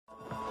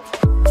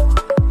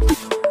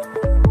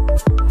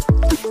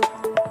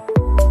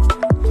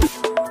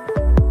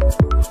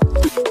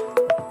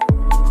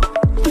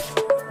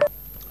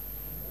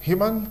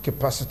Human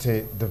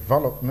capacity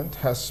development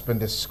has been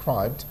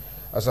described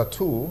as a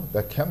tool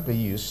that can be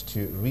used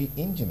to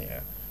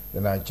re-engineer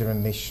the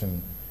Nigerian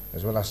nation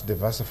as well as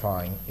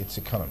diversifying its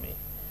economy.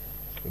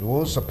 It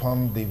was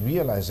upon the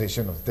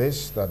realization of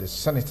this that the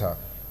senator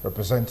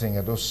representing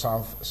Edo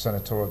South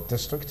Senatorial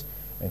District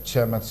and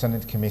Chairman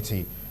Senate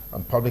Committee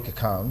on Public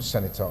Accounts,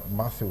 Senator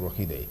Matthew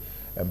Urhoghide,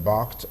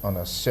 embarked on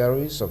a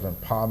series of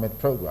empowerment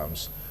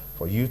programs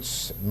for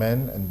youths,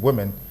 men and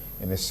women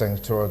in the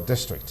Senatorial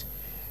District.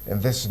 In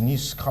this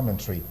news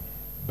commentary,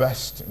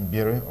 Best in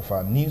Bureau of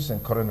our News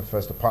and Current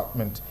Affairs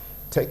Department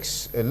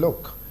takes a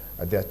look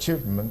at the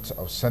achievement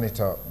of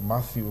Senator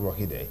Matthew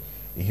Urhoghide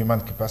in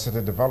human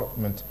capacity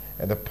development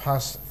in the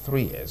past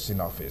 3 years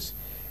in office.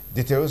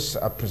 Details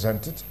are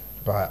presented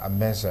by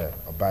Ameze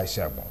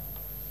Obaisiagbon.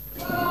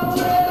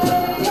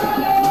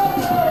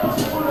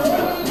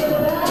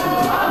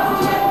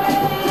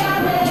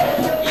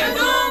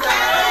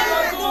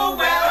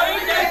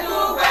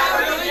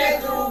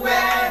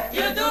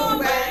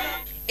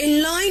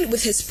 In line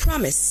with his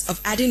promise of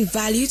adding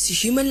value to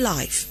human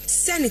life,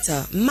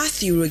 Senator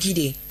Matthew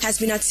Urhoghide has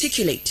been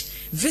articulate,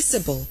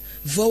 visible,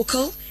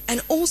 vocal,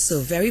 and also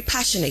very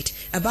passionate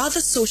about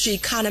the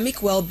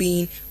socio-economic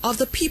well-being of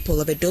the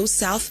people of Edo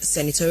South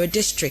Senatorial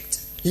District.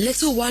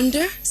 Little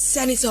wonder,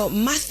 Senator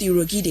Matthew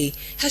Urhoghide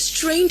has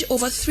trained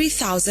over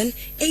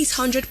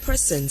 3,800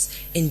 persons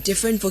in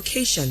different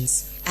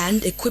vocations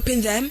and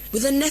equipping them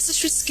with the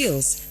necessary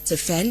skills to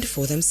fend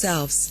for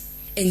themselves.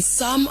 In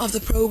some of the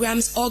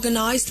programs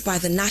organized by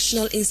the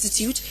National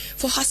Institute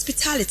for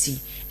Hospitality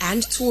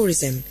and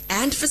Tourism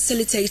and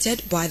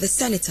facilitated by the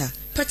Senator,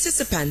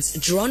 participants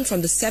drawn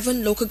from the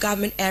 7 local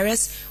government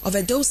areas of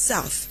Edo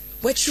South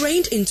were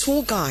trained in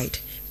tour guide,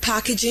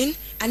 packaging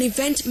and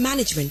event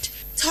management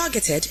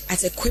targeted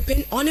at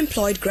equipping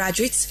unemployed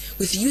graduates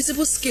with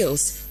usable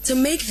skills to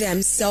make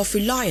them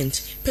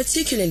self-reliant,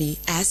 particularly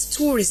as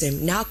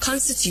tourism now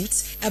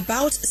constitutes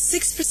about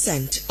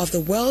 6% of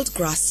the world's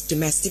gross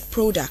domestic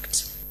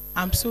product.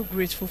 I'm so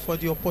grateful for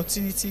the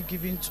opportunity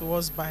given to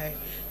us by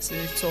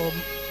Senator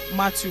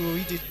Matthew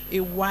Urhoghide, a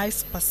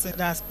wise person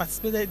that has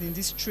participated in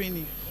this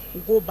training.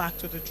 Will go back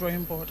to the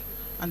drawing board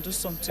and do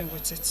something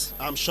with it.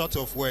 I'm short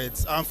of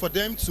words, and for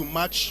them to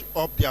match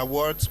up their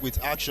words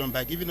with action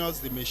by giving us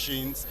the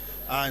machines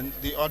and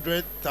the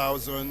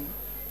 100,000,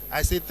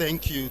 I say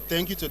thank you.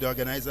 Thank you to the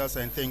organizers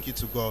and thank you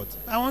to God.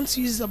 I want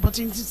to use the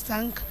opportunity to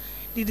thank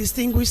the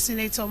distinguished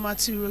Senator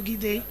Matthew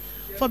Urhoghide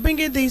for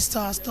bringing this to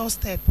our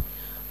doorstep.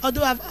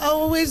 Although I've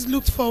always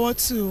looked forward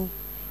to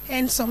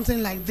end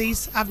something like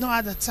this, I've not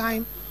had the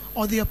time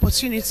or the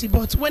opportunity,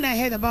 but when I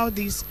heard about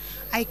this,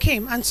 I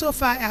came, and so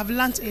far I have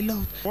learned a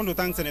lot. I want to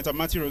thank Senator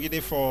Matthew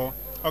Urhoghide for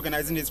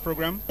organizing this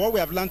program. What we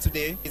have learned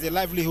today is a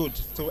livelihood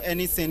to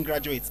any sane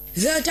graduate.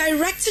 The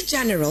Director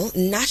General,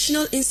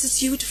 National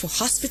Institute for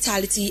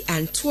Hospitality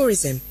and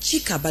Tourism,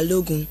 Chika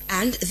Balogun,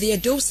 and the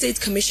Edo State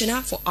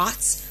Commissioner for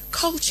Arts,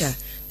 Culture,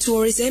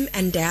 Tourism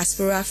and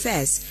Diaspora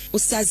Affairs,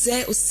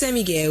 Usaze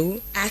Usemigeu,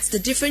 at the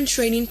different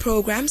training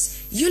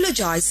programs,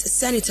 eulogized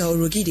Senator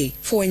Urhoghide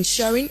for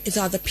ensuring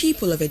that the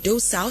people of Edo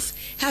South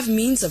have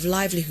means of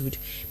livelihood,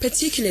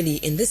 particularly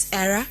in this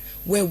era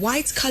where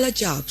white-collar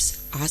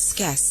jobs are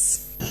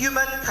scarce.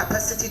 Human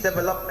capacity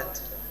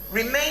development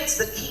remains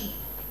the key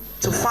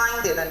to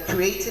finding and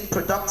creating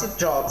productive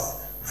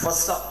jobs for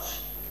such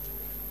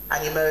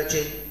an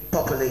emerging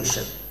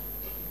population.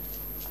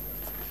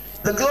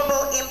 The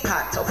global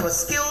impact of a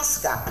skills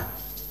gap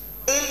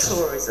in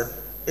tourism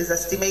is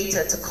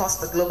estimated to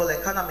cost the global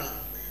economy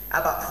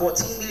about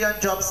 14 million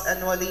jobs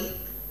annually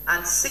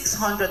and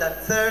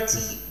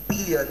 $630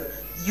 billion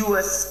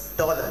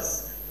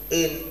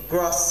in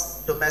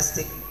gross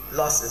domestic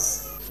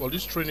losses. For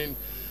this training,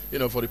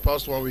 for the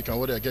past 1 week and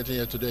what they're getting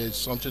here today is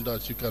something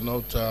that you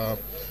cannot,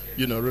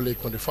 really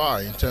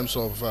quantify in terms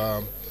of,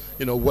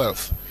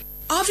 wealth.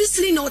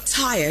 Obviously not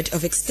tired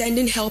of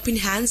extending helping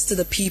hands to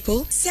the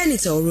people,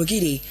 Senator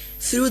Urhoghide,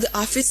 through the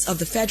Office of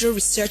the Federal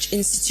Research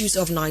Institute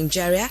of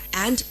Nigeria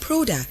and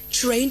PRODA,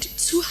 trained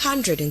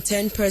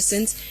 210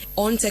 persons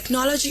on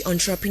technology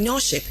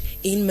entrepreneurship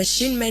in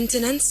machine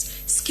maintenance,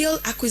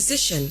 skill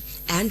acquisition,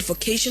 and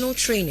vocational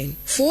training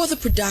for the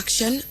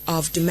production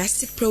of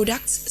domestic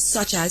products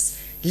such as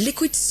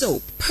liquid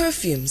soap,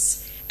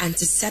 perfumes,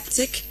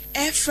 antiseptic,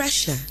 air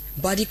freshener,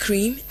 body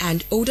cream,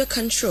 and odor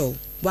control,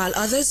 while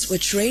others were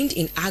trained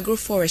in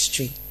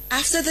agroforestry.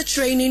 After the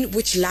training,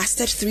 which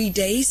lasted 3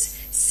 days,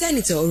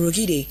 Senator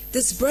Urhoghide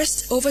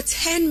disbursed over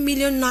 10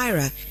 million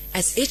naira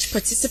as each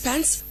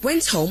participant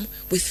went home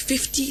with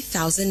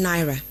 50,000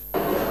 naira.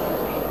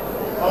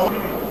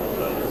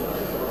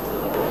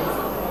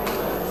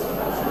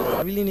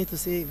 I really need to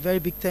say a very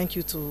big thank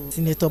you to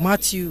Senator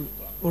Matthew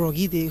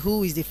Urhoghide,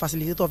 who is the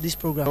facilitator of this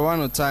program. I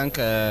want to thank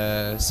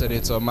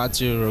Senator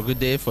Matthew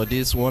Urhoghide for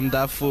this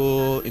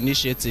wonderful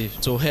initiative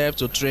to help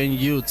to train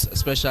youth,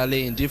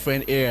 especially in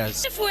different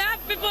areas. If we have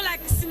people like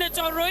like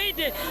Senator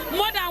Urhoghide,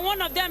 more than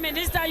one of them in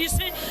this time, you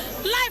see,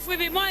 life will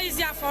be more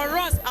easier for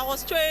us. I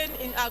was trained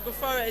in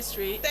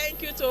agroforestry.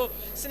 Thank you to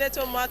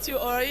Senator Matthew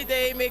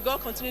Urhoghide. May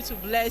God continue to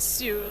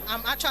bless you.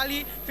 I'm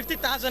actually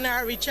 50,000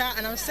 naira richer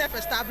and I'm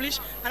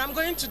self-established and I'm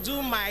going to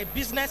do my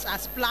business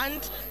as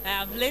planned. I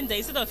have learned that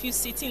instead of you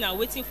sitting and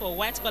waiting for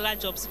white-collar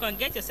jobs, you can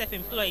get yourself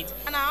employed.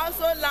 And I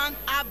also learned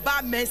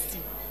about mercy,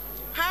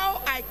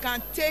 how I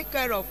can take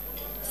care of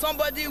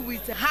somebody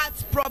with a heart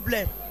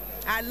problem.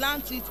 I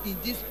learned it in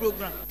this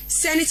program.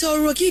 Senator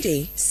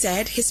Urhoghide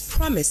said his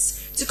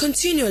promise to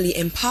continually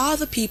empower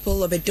the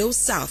people of Edo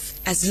South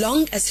as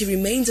long as he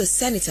remains a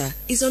senator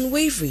is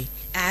unwavering,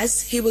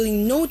 as he will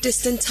in no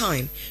distant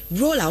time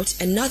roll out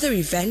another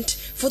event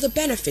for the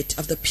benefit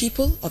of the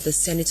people of the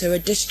senatorial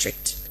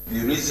district. The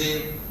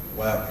reason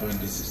why I'm doing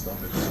this is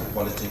not because of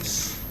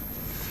politics,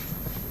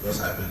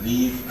 because I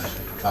believe I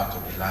should be part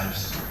of the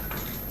lives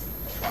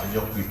of our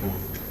young people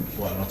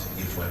who are not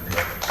in for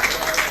employment.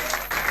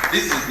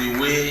 This is the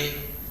way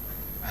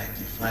I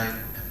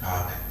define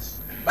empowerment.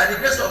 By the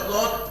grace of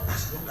God,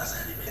 as long as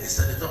I remain a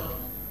senator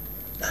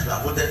that you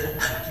have voted for,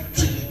 I keep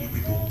training you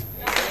people.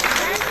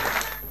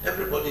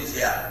 Everybody is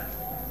here.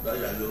 Whether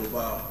you are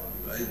Yoruba,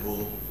 you are Igbo,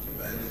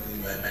 you are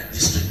anything, you are in my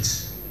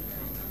district.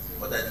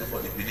 What I do for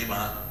the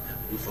Binima,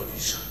 I do for the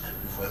Isha, I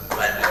do for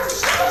employment.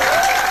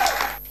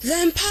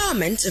 The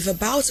empowerment of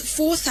about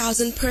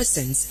 4,000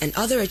 persons and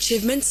other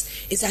achievements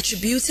is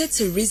attributed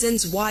to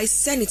reasons why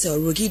Senator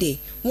Urhoghide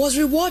was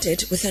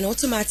rewarded with an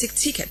automatic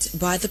ticket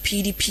by the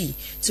PDP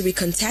to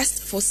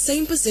recontest for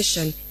same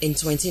position in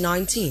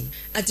 2019,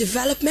 a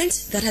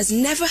development that has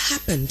never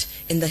happened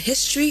in the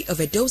history of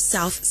Edo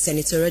South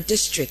Senatorial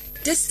District.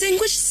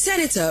 Distinguished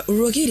Senator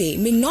Urhoghide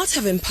may not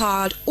have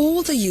empowered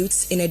all the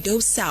youths in Edo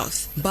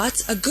South,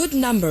 but a good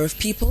number of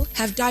people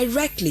have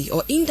directly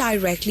or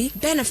indirectly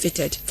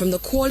benefited from the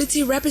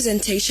quality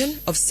representation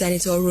of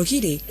Senator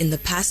Urhoghide in the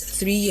past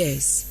 3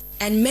 years.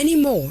 And many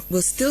more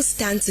will still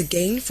stand to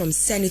gain from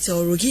Senator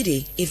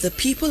Urhoghide if the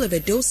people of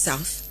Edo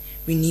South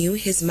renew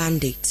his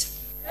mandate.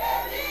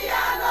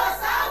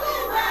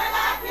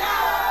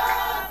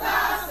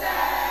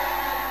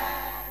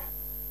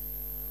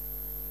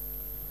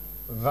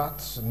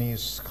 That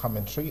news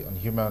commentary on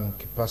human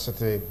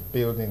capacity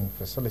building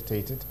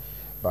facilitated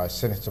by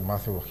Senator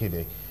Matthew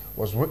Urhoghide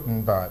was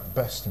written by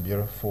Best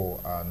Bureau for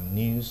our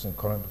News and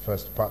Current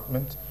Affairs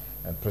Department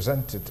and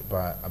presented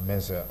by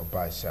Ameza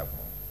Obaisabo.